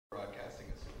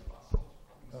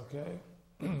Okay,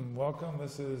 welcome.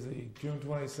 This is the June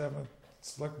 27th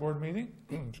Select Board meeting.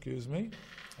 Excuse me.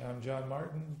 I'm John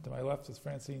Martin. To my left is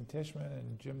Francine Tishman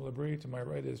and Jim Labrie. To my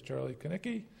right is Charlie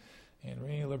Konicki. And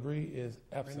Rainey Labrie is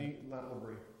absent. Rainey, not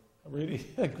Labrie. Rainey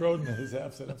Grodin is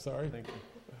absent, I'm sorry. Thank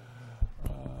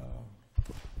you.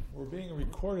 We're being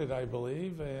recorded, I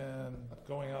believe, and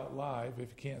going out live. If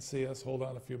you can't see us, hold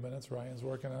on a few minutes. Ryan's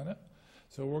working on it.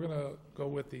 So we're going to go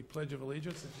with the Pledge of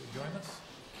Allegiance, if you join us.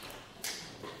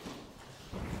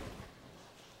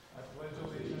 I pledge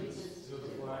allegiance to the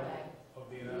flag of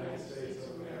the United States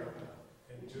of America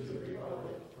and to the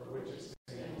republic for which it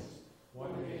stands,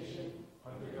 one nation,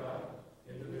 under God,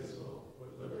 indivisible,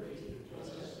 with liberty and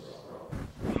justice for all.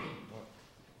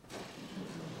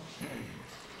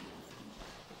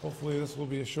 Hopefully this will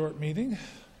be a short meeting.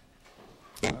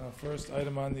 First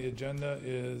item on the agenda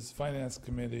is Finance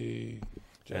Committee.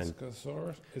 Jessica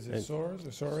Soares. Is it Soares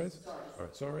or Soares?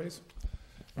 Soares.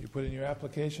 You put in your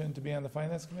application to be on the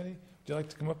Finance Committee. Would you like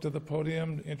to come up to the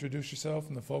podium, introduce yourself,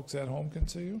 and the folks at home can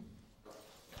see you?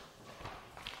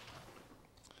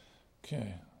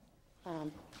 Okay.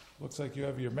 Looks like you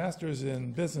have your master's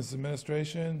in business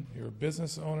administration, you're a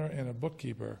business owner and a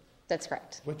bookkeeper. That's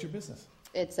correct. What's your business?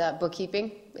 It's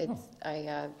bookkeeping.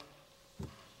 I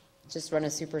just run a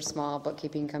super small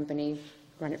bookkeeping company,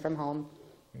 run it from home.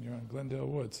 And you're on Glendale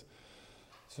Woods.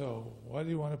 So why do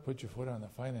you want to put your foot on the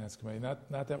Finance Committee?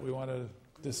 Not that we want to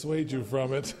dissuade you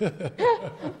from it.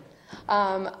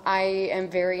 I am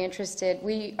very interested.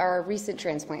 We are recent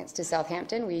transplants to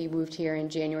Southampton. We moved here in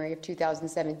January of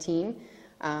 2017.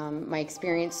 My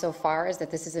experience so far is that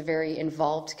this is a very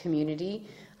involved community.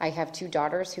 I have two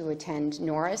daughters who attend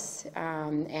Norris,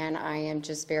 and I am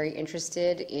just very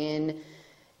interested in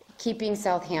keeping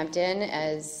Southampton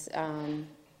as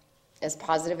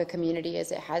positive a community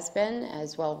as it has been,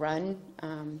 as well run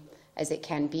as it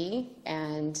can be,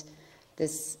 and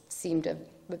this seemed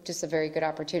just a very good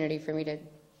opportunity for me to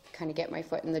kind of get my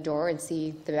foot in the door and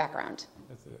see the background.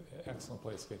 That's an excellent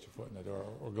place to get your foot in the door.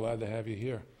 We're glad to have you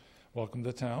here. Welcome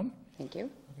to town. Thank you.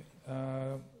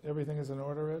 Okay. Everything is in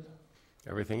order, Ed?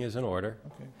 Everything is in order.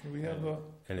 Okay. Can we have a...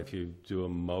 And if you do a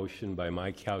motion, by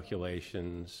my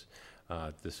calculations,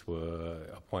 this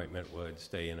appointment would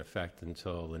stay in effect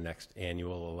until the next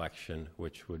annual election,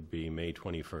 which would be May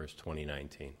 21st,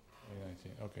 2019.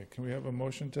 2019. Okay. Can we have a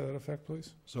motion to that effect,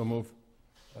 please? So move.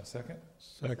 A second?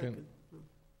 Second.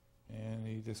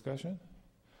 Any discussion?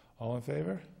 All in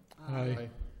favor? Aye.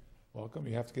 Welcome.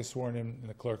 You have to get sworn in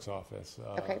the clerk's office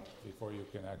Okay. before you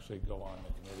can actually go on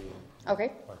the committee and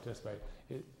Okay. participate.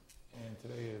 And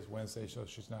today is Wednesday, so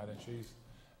she's not in.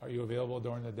 Are you available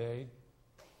during the day?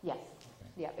 Yes.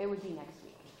 Yeah, it would be next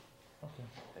week. Okay.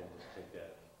 And just take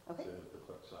that Okay. to the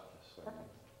clerk's office. So Perfect.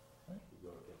 you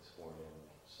go to get sworn in,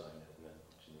 sign it, and then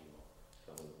Janine will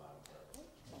fill in the bottom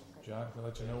part. John can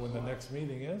let you know when the next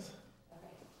meeting is.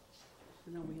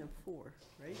 No, we have four,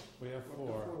 right? We have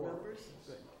four. Four members?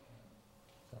 Good.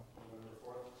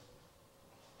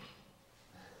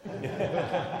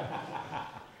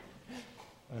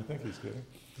 I think he's kidding.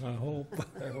 I hope.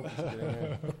 I hope he's getting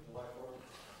there.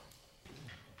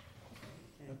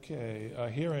 Okay,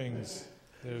 hearings.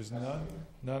 There's none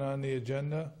on the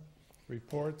agenda.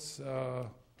 Reports.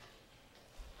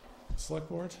 Select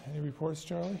Board, any reports,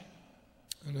 Charlie?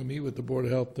 I'm going to meet with the Board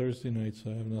of Health Thursday night,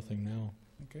 so I have nothing now.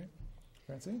 Okay.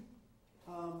 Francine?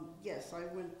 Yes, I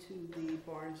went to the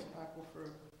Barnes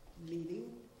Aquifer meeting,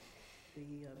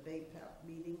 the BayPAP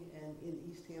meeting, and in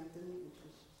Easthampton, which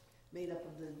was made up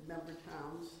of the member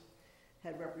towns,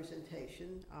 had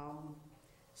representation.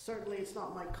 Certainly it's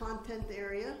not my content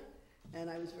area, and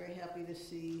I was very happy to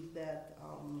see that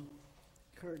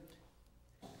Kurt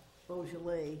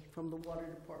Beaujolais from the Water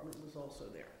Department was also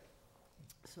there.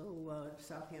 So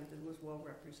Southampton was well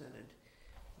represented.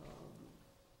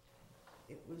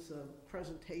 It was a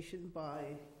presentation by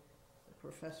a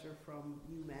professor from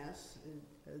UMass,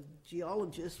 a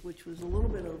geologist, which was a little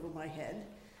bit over my head,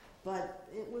 but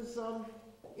it was,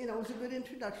 you know, it was a good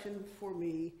introduction for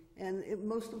me, and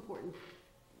most important,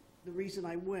 the reason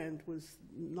I went was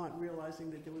not realizing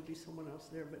that there would be someone else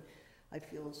there, but I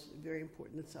feel it's very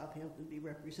important that Southampton be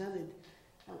represented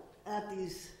at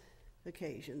these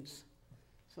occasions.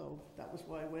 So that was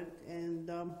why I went, and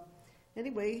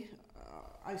anyway,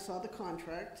 I saw the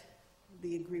contract,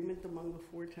 the agreement among the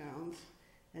four towns,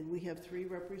 and we have three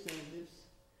representatives,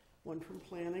 one from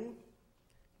planning,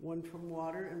 one from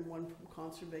water, and one from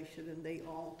conservation, and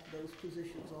those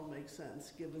positions all make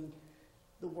sense given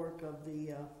the work of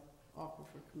the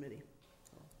Aquifer Committee.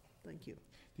 So, thank you.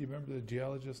 Do you remember the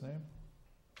geologist's name?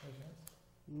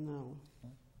 No.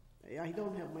 I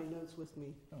don't have my notes with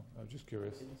me. Oh, I was just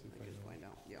curious. I See if I can know. find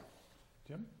out, yeah.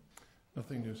 Jim?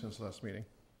 Nothing new since last meeting.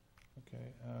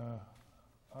 Okay,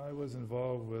 I was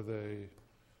involved with a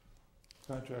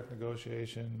contract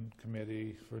negotiation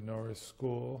committee for Norris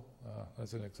School.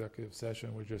 That's an executive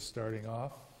session. We're just starting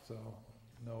off, so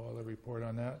no other report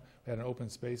on that. We had an open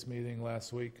space meeting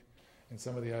last week, and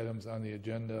some of the items on the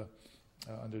agenda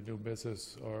under new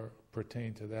business are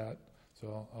pertain to that,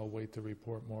 so I'll wait to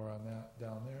report more on that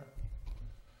down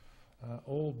there.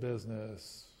 Old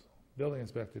business, building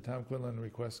inspector, Tom Quinlan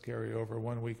requests carryover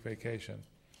 1 week vacation.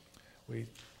 We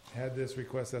had this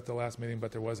request at the last meeting,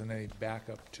 but there wasn't any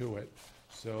backup to it,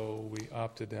 so we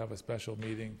opted to have a special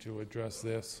meeting to address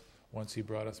this once he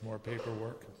brought us more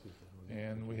paperwork.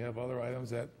 And we have other items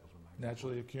that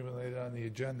naturally accumulated on the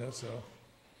agenda, so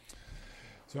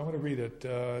I'm going to read it.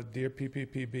 Dear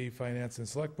PPPB Finance and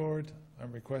Select Board,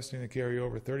 I'm requesting to carry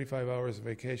over 35 hours of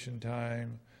vacation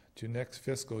time to next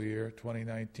fiscal year,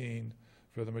 2019.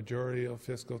 For the majority of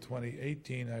fiscal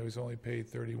 2018, I was only paid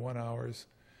 31 hours.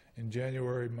 In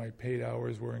January, my paid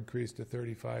hours were increased to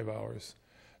 35 hours.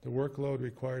 The workload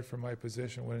required for my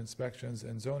position with inspections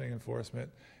and zoning enforcement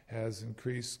has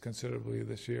increased considerably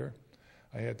this year.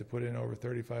 I had to put in over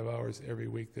 35 hours every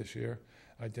week this year.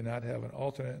 I did not have an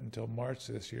alternate until March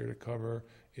this year to cover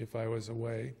if I was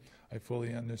away. I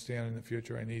fully understand in the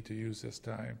future I need to use this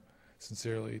time.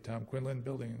 Sincerely, Tom Quinlan,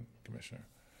 Building Commissioner.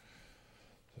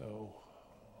 So,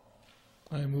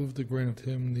 I move to grant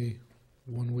him the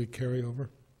 1 week carryover.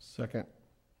 Second.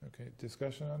 okay,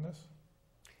 discussion on this?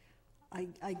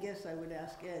 I guess I would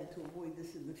ask Ed to avoid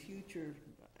this in the future.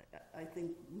 I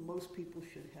think most people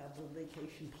should have a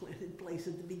vacation plan in place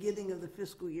at the beginning of the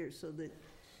fiscal year so that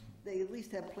they at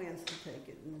least have plans to take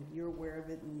it, and you're aware of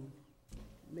it, and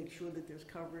make sure that there's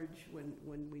coverage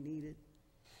when we need it.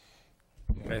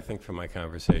 I think from my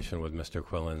conversation with Mr.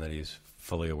 Quillen that he's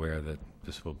fully aware that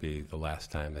this will be the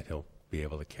last time that he'll be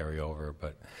able to carry over.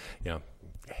 But, you know,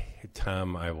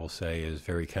 Tom, I will say, is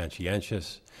very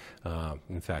conscientious.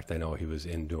 In fact, I know he was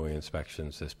in doing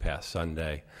inspections this past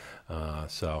Sunday.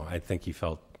 So I think he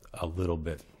felt a little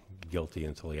bit guilty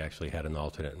until he actually had an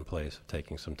alternate in place of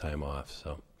taking some time off.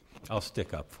 So I'll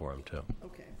stick up for him, too.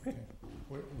 Okay. Okay.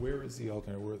 Where is the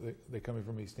alternate? Were they coming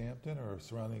from Easthampton or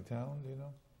surrounding town, do you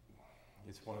know?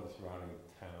 It's one of the surrounding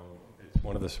towns. It's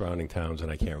one of the surrounding towns,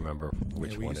 and I can't remember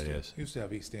which Yeah, we one it is. Used to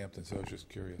have Easthampton, so I was just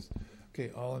curious.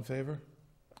 Okay, all in favor?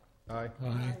 Aye.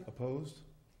 Aye. Opposed?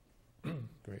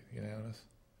 Great, unanimous.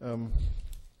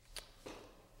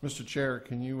 Mr. Chair,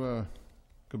 can you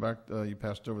go back? You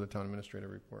passed over the town administrator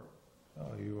report.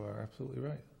 Oh, you are absolutely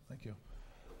right. Thank you.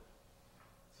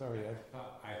 Sorry, Ed. I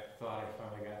thought I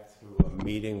finally got to a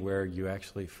meeting where you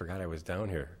actually forgot I was down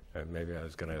here. Maybe I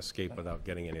was going to escape without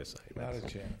getting any assignments. Not a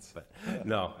chance. But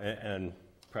no, and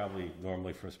probably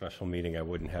normally for a special meeting I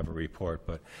wouldn't have a report,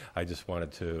 but I just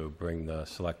wanted to bring the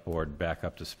select board back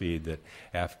up to speed that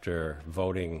after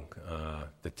voting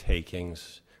the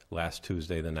takings last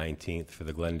Tuesday the 19th for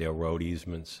the Glendale Road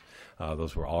easements,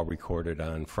 those were all recorded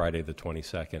on Friday the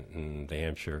 22nd in the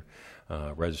Hampshire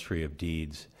Registry of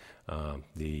Deeds.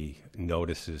 The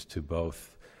notices to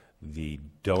both the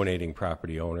donating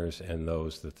property owners and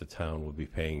those that the town will be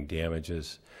paying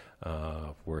damages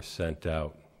were sent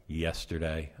out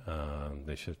yesterday.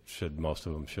 They should most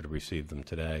of them should have received them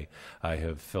today. I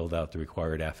have filled out the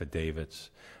required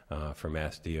affidavits for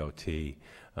Mass DOT.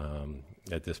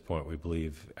 At this point, we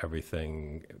believe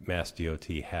everything, Mass DOT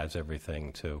has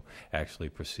everything to actually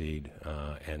proceed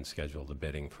and schedule the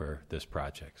bidding for this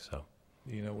project. So,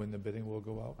 Do you know when the bidding will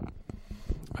go out?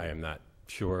 I am not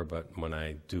sure, but when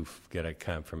I do get a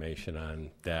confirmation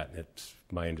on that, it's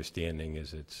my understanding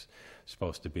is it's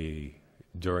supposed to be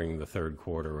during the third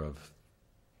quarter of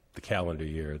the calendar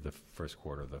year, the first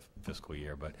quarter of the fiscal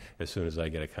year. But as soon as I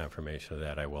get a confirmation of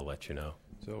that, I will let you know.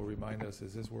 So remind us,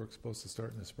 is this work supposed to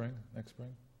start in the spring, next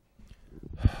spring?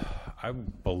 I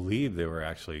believe they were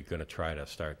actually going to try to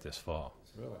start this fall.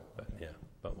 Really? But yeah,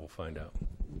 but we'll find out.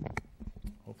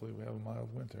 Hopefully we have a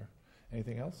mild winter.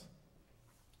 Anything else?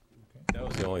 That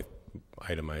was the only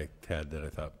item I had that I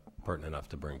thought pertinent enough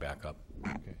to bring back up.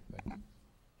 Okay, thanks.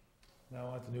 Now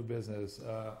on to new business.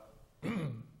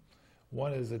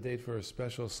 One is a date for a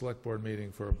special select board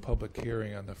meeting for a public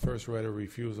hearing on the first right of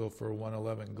refusal for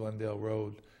 111 Glendale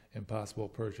Road and possible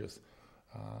purchase.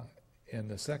 And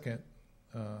the second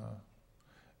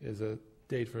is a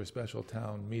date for a special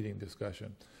town meeting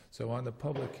discussion. So on the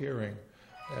public hearing,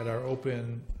 at our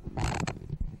open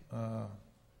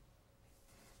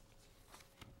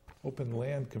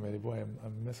land committee, boy,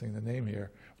 I'm missing the name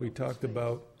here. We talked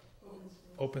about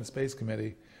Open Space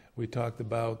Committee. We talked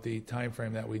about the time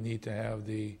frame that we need to have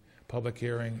the public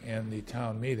hearing and the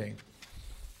town meeting.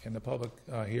 In the public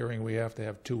hearing, we have to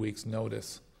have 2 weeks'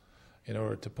 notice in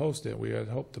order to post it. We had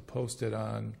hoped to post it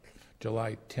on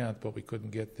July 10th, but we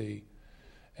couldn't get the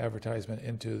advertisement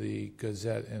into the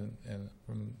Gazette in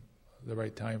from the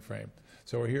right time frame.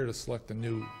 So we're here to select a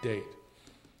new date.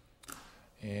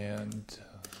 And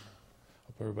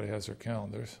hope everybody has their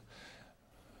calendars.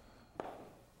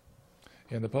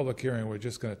 In the public hearing, we're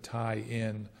just going to tie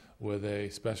in with a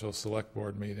special select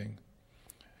board meeting.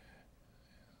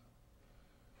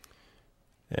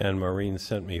 And Maureen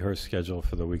sent me her schedule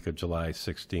for the week of July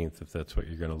 16th, if that's what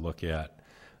you're going to look at.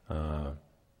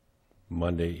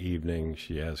 Monday evening,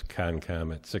 she has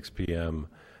Concom at 6 p.m.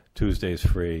 Tuesday's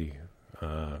free.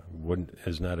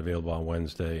 Is not available on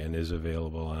Wednesday and is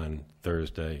available on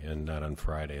Thursday and not on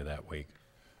Friday of that week.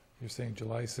 You're saying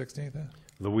July 16th then?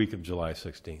 The week of July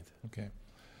 16th. Okay.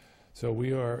 So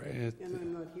we are at... And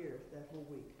I'm not here that whole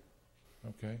week.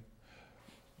 Okay.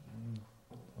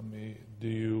 Do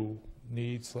you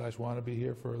need / want to be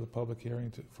here for the public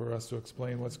hearing for us to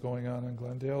explain what's going on in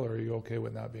Glendale, or are you okay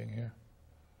with not being here?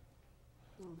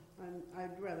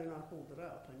 I'd rather not hold it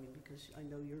up, I mean, because I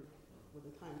know you're with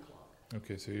a time clock.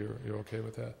 Okay, so you're okay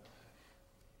with that?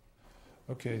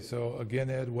 Okay, so again,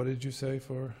 Ed, what did you say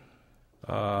for?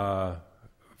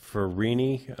 For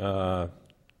Rini,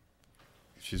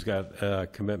 she's got a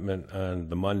commitment on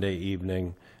the Monday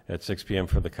evening at 6 p.m.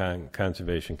 for the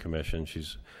Conservation Commission.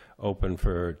 She's open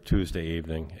for Tuesday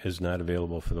evening, is not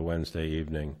available for the Wednesday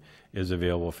evening, is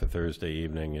available for Thursday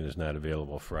evening, and is not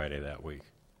available Friday that week.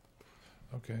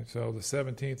 Okay, so the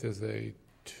 17th is a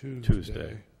Tuesday.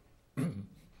 Tuesday.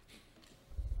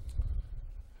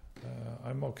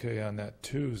 I'm okay on that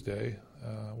Tuesday.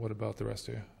 What about the rest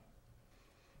of you?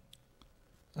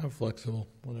 I'm flexible,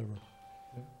 whatever.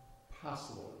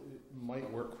 Possible. It might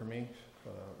work for me,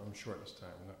 but I'm short this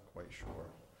time. I'm not quite sure.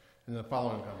 And the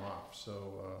following I'm off,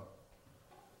 so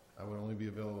I would only be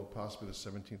available possibly the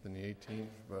 17th and the 18th,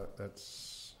 but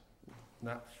that's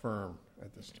not firm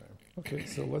at this time. Okay,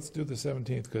 so let's do the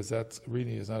 17th, because that's,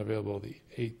 Rini is not available the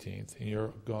 18th, and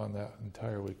you're gone that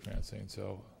entire week, Francine,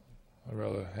 so I'd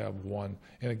rather have one.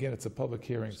 And again, it's a public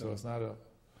hearing, so it's not a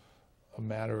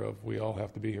matter of we all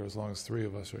have to be here as long as 3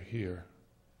 of us are here.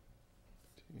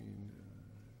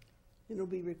 It'll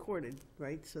be recorded,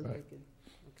 right, so they Right. can,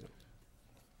 okay.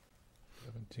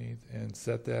 17th, and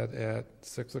set that at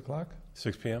 6 o'clock?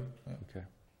 6 p.m.? Yeah. Okay.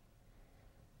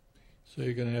 So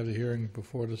you're going to have the hearing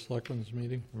before the selectmen's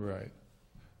meeting? Right.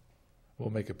 We'll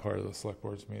make it part of the select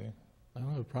board's meeting. I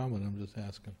don't have a problem with it, I'm just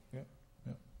asking.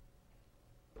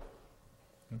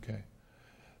 Okay.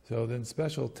 So then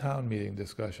special town meeting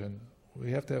discussion.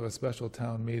 We have to have a special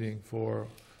town meeting for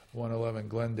 111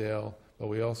 Glendale, but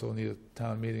we also need a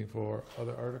town meeting for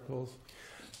other articles.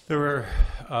 There were,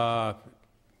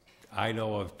 I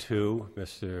know of 2.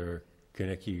 Mr.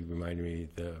 Kanicki reminded me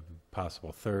the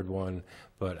possible 3rd one,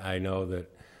 but I know that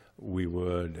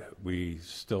we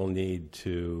still need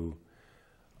to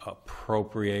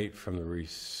appropriate from the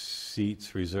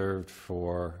receipts reserved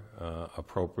for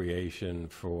appropriation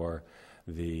for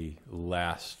the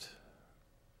last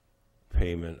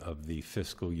payment of the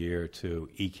fiscal year to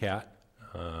ECAT.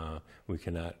 We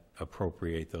cannot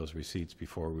appropriate those receipts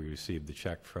before we receive the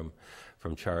check from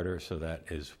Charter, so that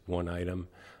is one item.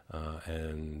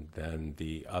 And then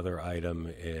the other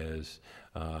item is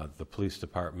the police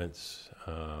department's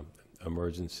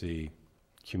emergency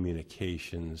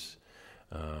communications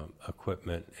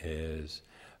equipment is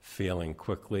failing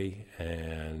quickly,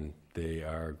 and they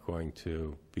are going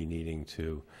to be needing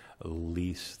to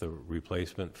lease the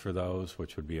replacement for those,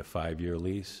 which would be a 5-year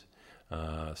lease.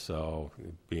 So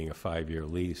being a 5-year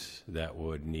lease, that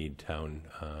would need town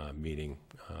meeting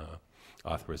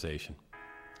authorization.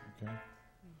 Okay.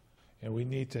 And we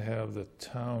need to have the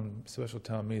special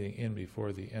town meeting in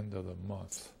before the end of the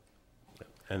month.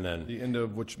 And then The end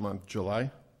of which month? July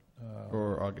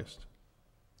or August?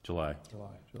 July.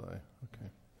 July, okay.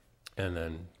 And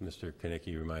then Mr.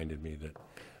 Kanicki reminded me that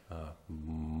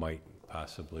might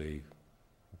possibly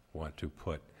want to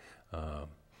put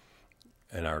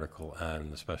an article on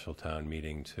the special town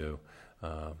meeting to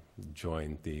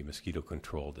join the mosquito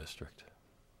control district.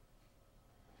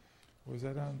 Was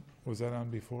that on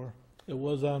before? It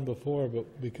was on before,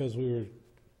 but because we were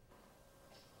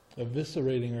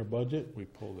eviscerating our budget, We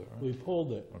pulled it, right? we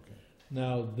pulled it. Okay.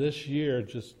 Now, this year,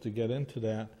 just to get into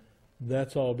that,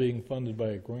 that's all being funded by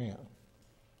a grant.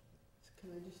 Can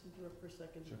I just interrupt for a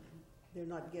second? Sure. They're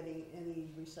not getting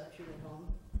any reception at home?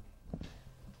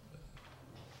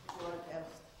 You want to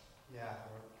ask? Yeah,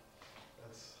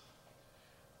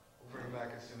 we'll bring it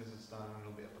back as soon as it's done, and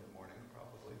it'll be up in the morning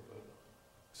probably, but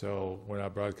So we're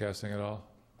not broadcasting at all?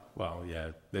 Well,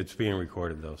 yeah, it's being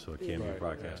recorded though, so it can be Right.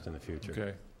 broadcast in the future.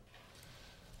 Okay.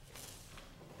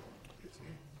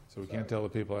 So we can't tell the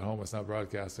people at home it's not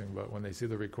broadcasting, but when they see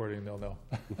the recording, they'll know.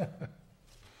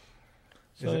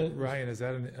 Ryan, is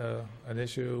that an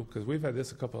issue? Because we've had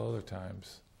this a couple other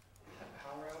times.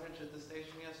 Power outage at the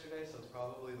station yesterday, so it's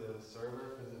probably the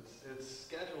server, because it's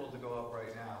scheduled to go up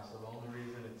right now, so the only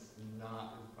reason it's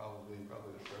not is probably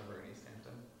the server in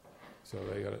Easthampton. So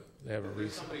they have a There's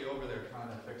reason. somebody over there trying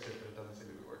to fix it, but it doesn't seem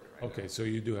to be working right now. Okay, so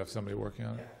you do have somebody working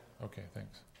on it? Yeah. Okay,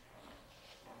 thanks.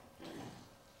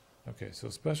 Okay, so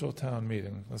special town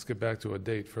meeting. Let's get back to a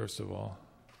date first of all.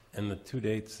 And the two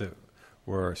dates that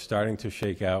were starting to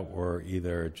shake out were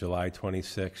either July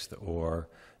 26th or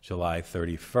July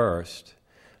 31st.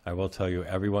 I will tell you,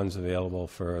 everyone's available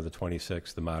for the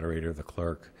 26th, the moderator, the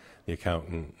clerk, the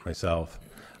accountant, myself.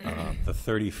 The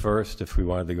 31st, if we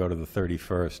wanted to go to the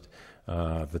 31st,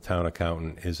 the town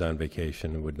accountant is on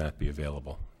vacation and would not be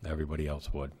available. Everybody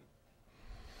else would.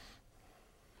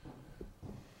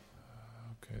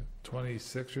 Okay,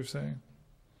 26 you're saying?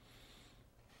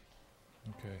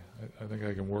 Okay, I think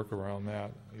I can work around that.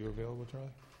 Are you available, Charlie?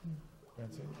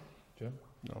 Francine? Jim?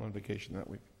 No, I'm on vacation that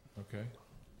week. Okay.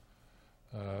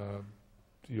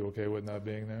 You okay with not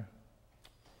being there?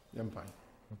 Yeah, I'm fine.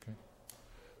 Okay.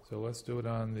 So let's do it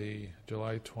on the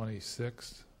July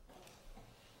 26th.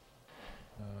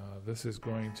 This is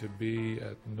going to be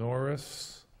at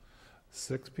Norris,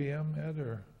 6 p.m., Ed,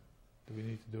 or do we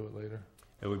need to do it later?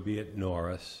 It would be at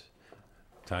Norris.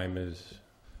 Time is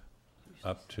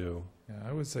up to... Yeah,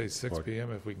 I would say 6 Or-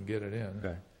 p.m. if we can get it in.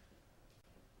 Okay.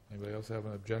 Anybody else have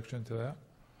an objection to that?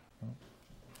 No?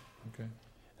 Okay.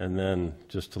 And then,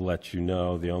 just to let you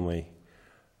know, the only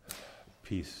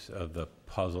piece of the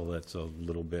puzzle that's a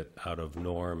little bit out of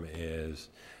norm is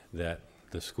that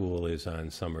the school is on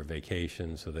summer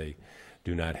vacation, so they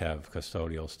do not have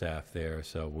custodial staff there,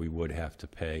 so we would have to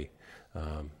pay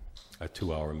a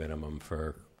 2-hour minimum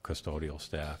for custodial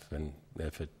staff, and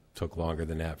if it took longer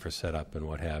than that for setup and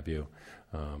what have you,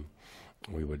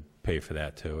 we would pay for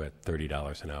that too at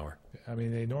 $30 an hour. I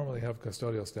mean, they normally have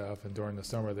custodial staff, and during the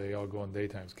summer, they all go in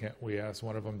daytimes. Can't we ask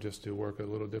one of them just to work a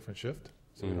little different shift,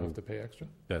 so you don't have to pay extra?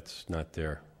 That's not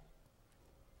their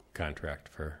contract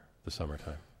for the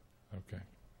summertime. Okay.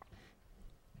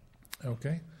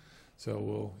 Okay,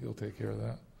 so you'll take care of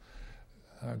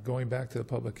that. Going back to the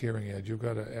public hearing, Ed, you've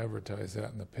got to advertise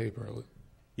that in the paper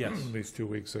Yes. at least 2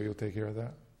 weeks, so you'll take care of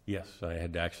that? Yes, I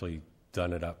had actually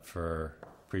done it up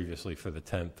previously for the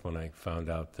 10th when I found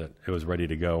out that it was ready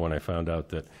to go, when I found out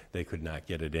that they could not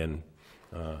get it in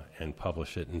and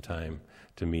publish it in time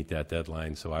to meet that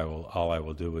deadline. So all I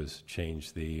will do is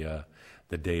change the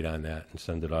date on that and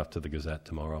send it off to the Gazette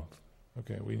tomorrow.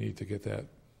 Okay, we need to get that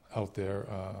out there.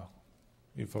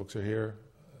 You folks are here,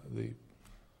 the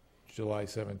July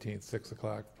 17th, 6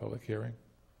 o'clock public hearing?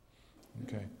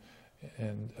 Okay,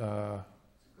 and the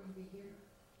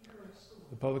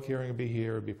public hearing will be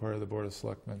here, it'll be part of the Board of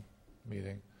Selectmen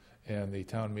meeting, and the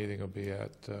town meeting will be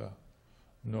at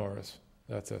Norris.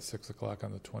 That's at 6 o'clock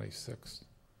on the 26th.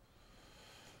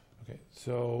 Okay,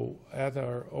 so at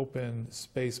our open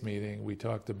space meeting, we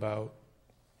talked about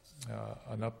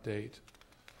an update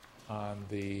on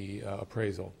the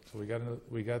appraisal. So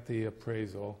we got the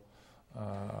appraisal,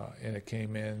 and it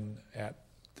came in at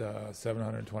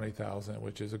 $720,000,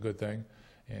 which is a good thing.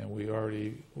 And we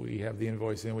have the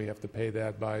invoice in. We have to pay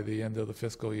that by the end of the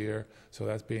fiscal year. So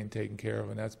that's being taken care of,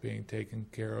 and that's being taken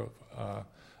care of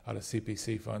out of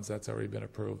CPC funds. That's already been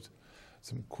approved.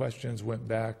 Some questions went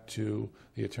back to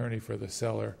the attorney for the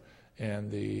seller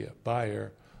and the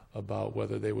buyer about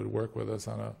whether they would work with us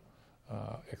on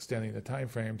extending the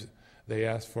timeframes. They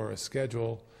asked for a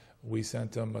schedule. We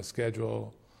sent them a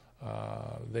schedule.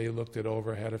 They looked it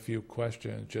over, had a few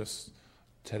questions just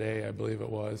today, I believe it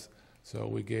was. So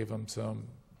we gave them some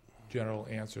general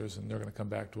answers, and they're going to come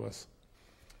back to us.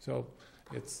 So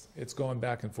it's going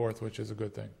back and forth, which is a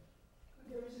good thing.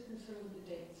 There is a concern with the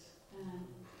dates, and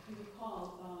if you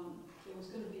recall, there was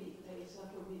going to be a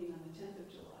select board meeting on the 10th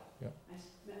of July. Yep. I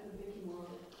met with Vicki Moore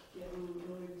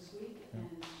earlier this week, Yeah.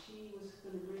 and she was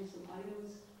going to bring some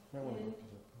items Might wanna in. look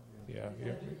this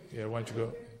up. Yeah, why don't you go?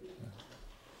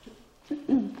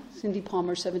 Cindy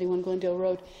Palmer, 71 Glendale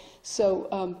Road. So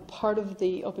part of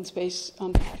the open space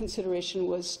consideration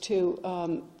was to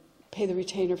pay the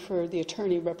retainer for the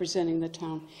attorney representing the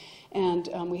town. And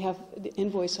we have the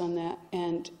invoice on that.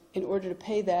 And in order to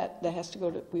pay that, that has to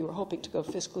go to, we were hoping to go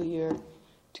fiscal year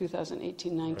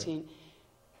 2018-19. Right.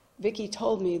 Vicki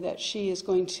told me that she is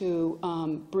going to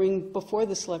bring before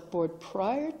the select board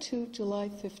prior to July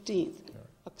 15th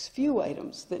a few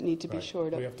items that need to be Right.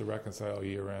 shored We up. have to reconcile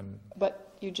year-end.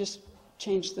 But you just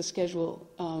changed the schedule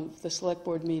of the select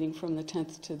board meeting from the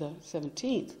 10th to the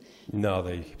 17th. No,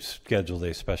 they scheduled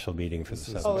a special meeting for the This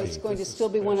is- 17th. Oh, it's going to This is still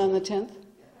be one on the 10th?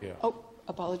 Yeah. Oh,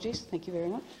 apologies, thank you very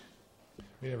much.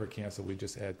 We never cancel, we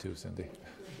just add to, Cindy.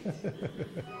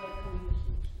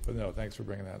 But no, thanks for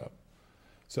bringing that up.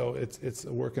 So it's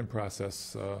a work in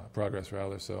progress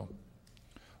rather, so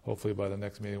hopefully by the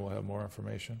next meeting we'll have more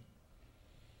information.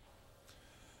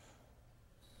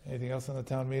 Anything else on the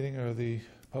town meeting or the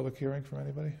public hearing from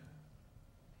anybody?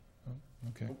 Oh,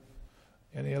 okay.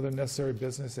 Any other necessary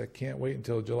business that can't wait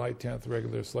until July 10th,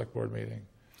 regular select board meeting?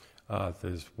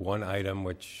 There's one item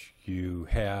which you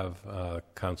have,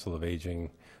 Council of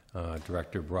Aging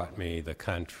Director brought me the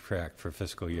contract for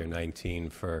fiscal year 19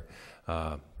 for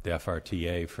the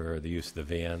FRTA for the use of the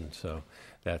van, so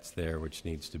that's there, which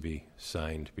needs to be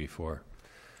signed before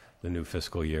the new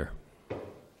fiscal year.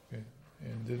 Okay.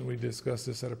 And didn't we discuss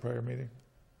this at a prior meeting?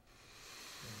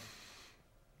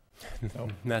 No?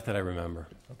 Not that I remember.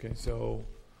 Okay, so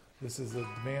this is a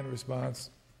demand response.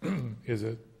 Is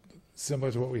it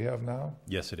similar to what we have now?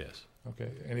 Yes, it is.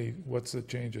 Okay, what's the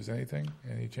changes, anything?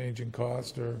 Any change in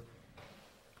cost or?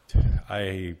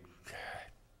 I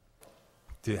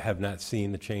have not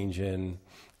seen the change in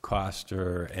cost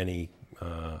or any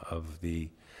of the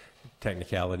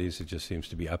technicalities. It just seems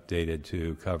to be updated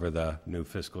to cover the new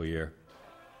fiscal year.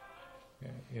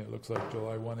 Yeah, it looks like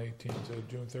July 1, 18 to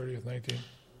June 30th, 19.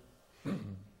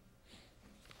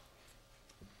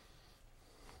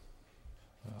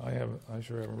 I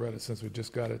sure haven't read it since we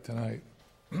just got it tonight.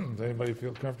 Does anybody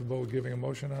feel comfortable with giving a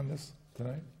motion on this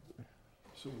tonight?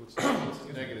 So what's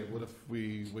the negative? What if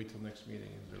we wait till next meeting?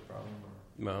 Is there a problem?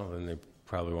 Or? Well, then they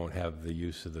probably won't have the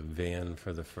use of the van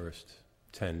for the first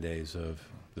 10 days of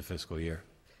the fiscal year.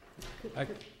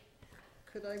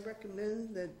 Could I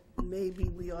recommend that maybe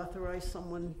we authorize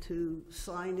someone to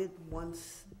sign it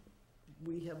once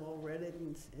we have all read it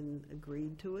and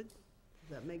agreed to it? Does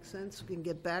that make sense? We can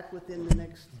get back within the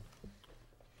next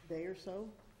day or so?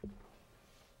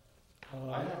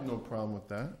 I have no problem with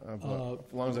that, but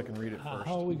as long as I can read it first.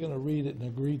 How are we going to read it and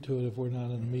agree to it if we're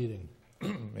not in the meeting?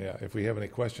 Yeah, if we have any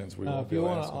questions, we Now, won't if be you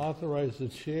able to want to ask them. authorize the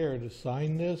chair to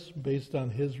sign this based on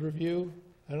his review,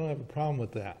 I don't have a problem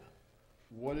with that.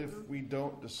 What if we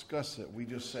don't discuss it? We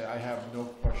just say, I have no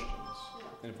questions.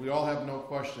 And if we all have no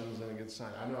questions, then it gets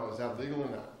signed. I don't know, is that legal or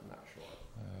not? I'm not sure.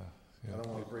 Yeah, I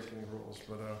don't want to break any rules,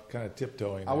 but kind of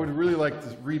tiptoeing. I would there. really like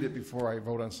to read it before I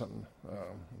vote on something.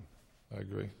 I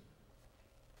agree.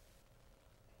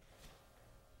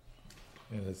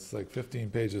 And it's like 15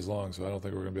 pages long, so I don't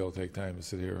think we're going to be able to take time to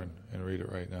sit here and read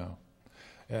it right now.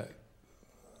 It'd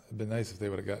been nice if they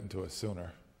would have gotten to us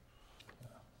sooner.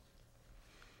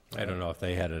 I don't know if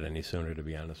they had it any sooner, to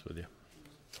be honest with you.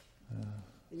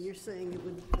 And you're saying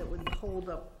that would hold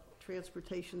up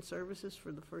transportation services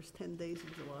for the first 10 days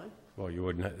of July? Well, you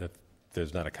wouldn't, if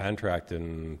there's not a contract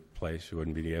in place, you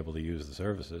wouldn't be able to use the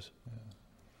services.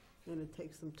 And it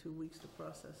takes them 2 weeks to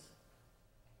process?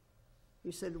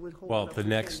 You said it would hold Well, up the for 10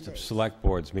 next days. select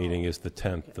board's meeting is the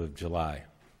 10th of July.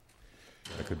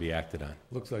 That could be acted on.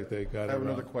 Looks like they I got it have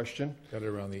another around, question. got it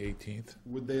around the 18th.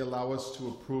 Would they allow us to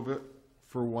approve it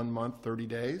for 1 month, 30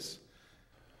 days?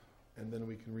 And then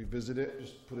we can revisit it,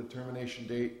 just put a termination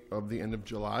date of the end of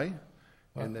July?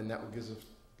 And then that would gives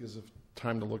us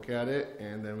time to look at it,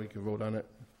 and then we can vote on it.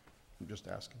 I'm just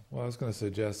asking. Well, I was going to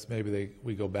suggest maybe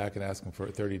we go back and ask them for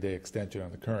a 30-day extension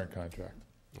on the current contract.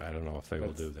 I don't know if they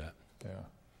will do that. Yeah.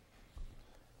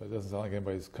 But it doesn't sound like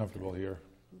anybody's comfortable here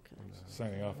Okay.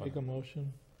 signing off on Make it. a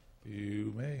motion.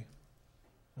 You may.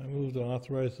 I move to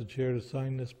authorize the chair to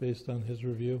sign this based on his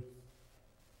review.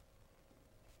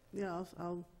 Yeah,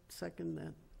 I'll second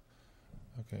that.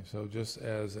 Okay, so just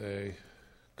as a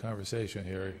conversation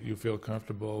here, you feel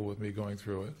comfortable with me going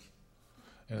through it?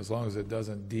 And as long as it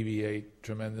doesn't deviate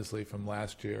tremendously from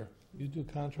last year? You do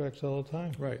contracts all the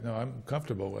time. Right, no, I'm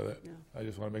comfortable with it. Yeah. I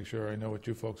just want to make sure I know what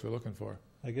you folks are looking for.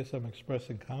 I guess I'm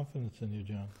expressing confidence in you,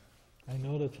 John. I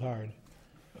know that's hard.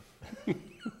 Okay.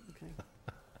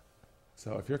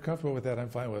 So if you're comfortable with that, I'm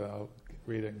fine with it. I'll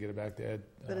read it and get it back to Ed.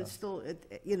 But it's still, at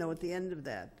the end of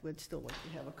that, we'd still like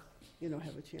to have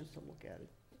a chance to look at it.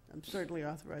 I'm certainly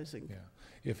authorizing. Yeah.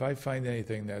 If I find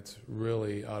anything that's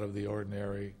really out of the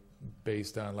ordinary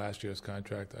based on last year's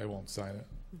contract, I won't sign it.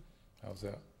 How's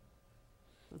that?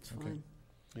 That's Okay. fine.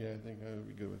 Yeah, I think I would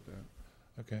be good with that.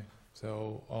 Okay,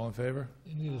 so all in favor?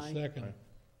 You need a Aye. second.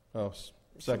 Oh,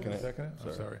 second it. Second it? I'm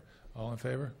Sorry. sorry. All in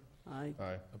favor? Aye.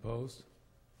 Aye. Opposed?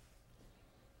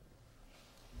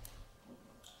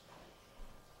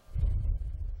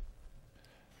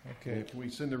 Okay, Can we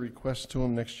send a request to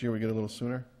them next year, we get a little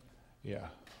sooner? yeah.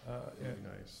 That'd be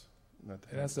nice. Not to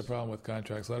And that's the have- problem with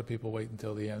contracts. A lot of people wait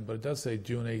until the end, but it does say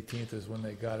June 18th is when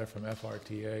they got it from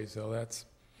FRTA, so that's,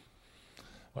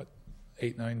 what,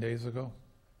 8, 9 days ago?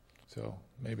 So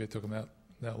maybe it took them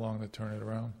that long to turn it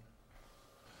around.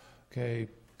 Okay,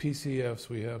 PCFs,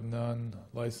 we have none.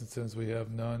 Licenses, we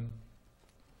have none.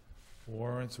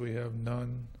 Warrants, we have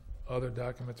none. Other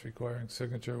documents requiring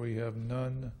signature, we have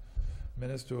none.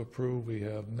 Minutes to approve, we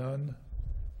have none.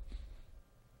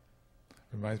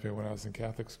 Reminds me of when I was in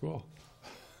Catholic school.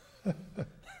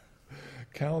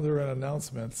 Calendar and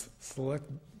announcements,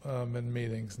 selectmen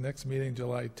meetings. Next meeting,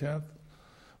 July 10th.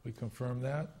 We confirm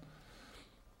that.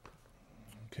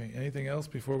 Okay, anything else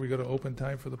before we go to open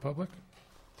time for the public?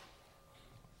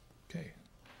 Okay.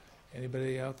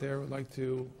 Anybody out there would like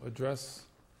to address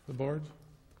the board?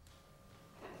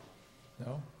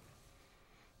 No?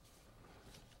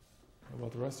 How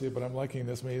about the rest of you? But I'm liking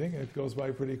this meeting. It goes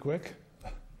by pretty quick.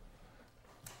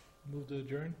 Move to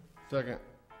adjourn? Second.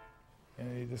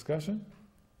 Any discussion?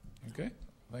 Okay,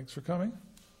 thanks for coming.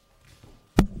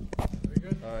 Very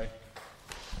good. Aye.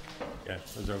 Yeah,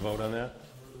 is there a vote on that?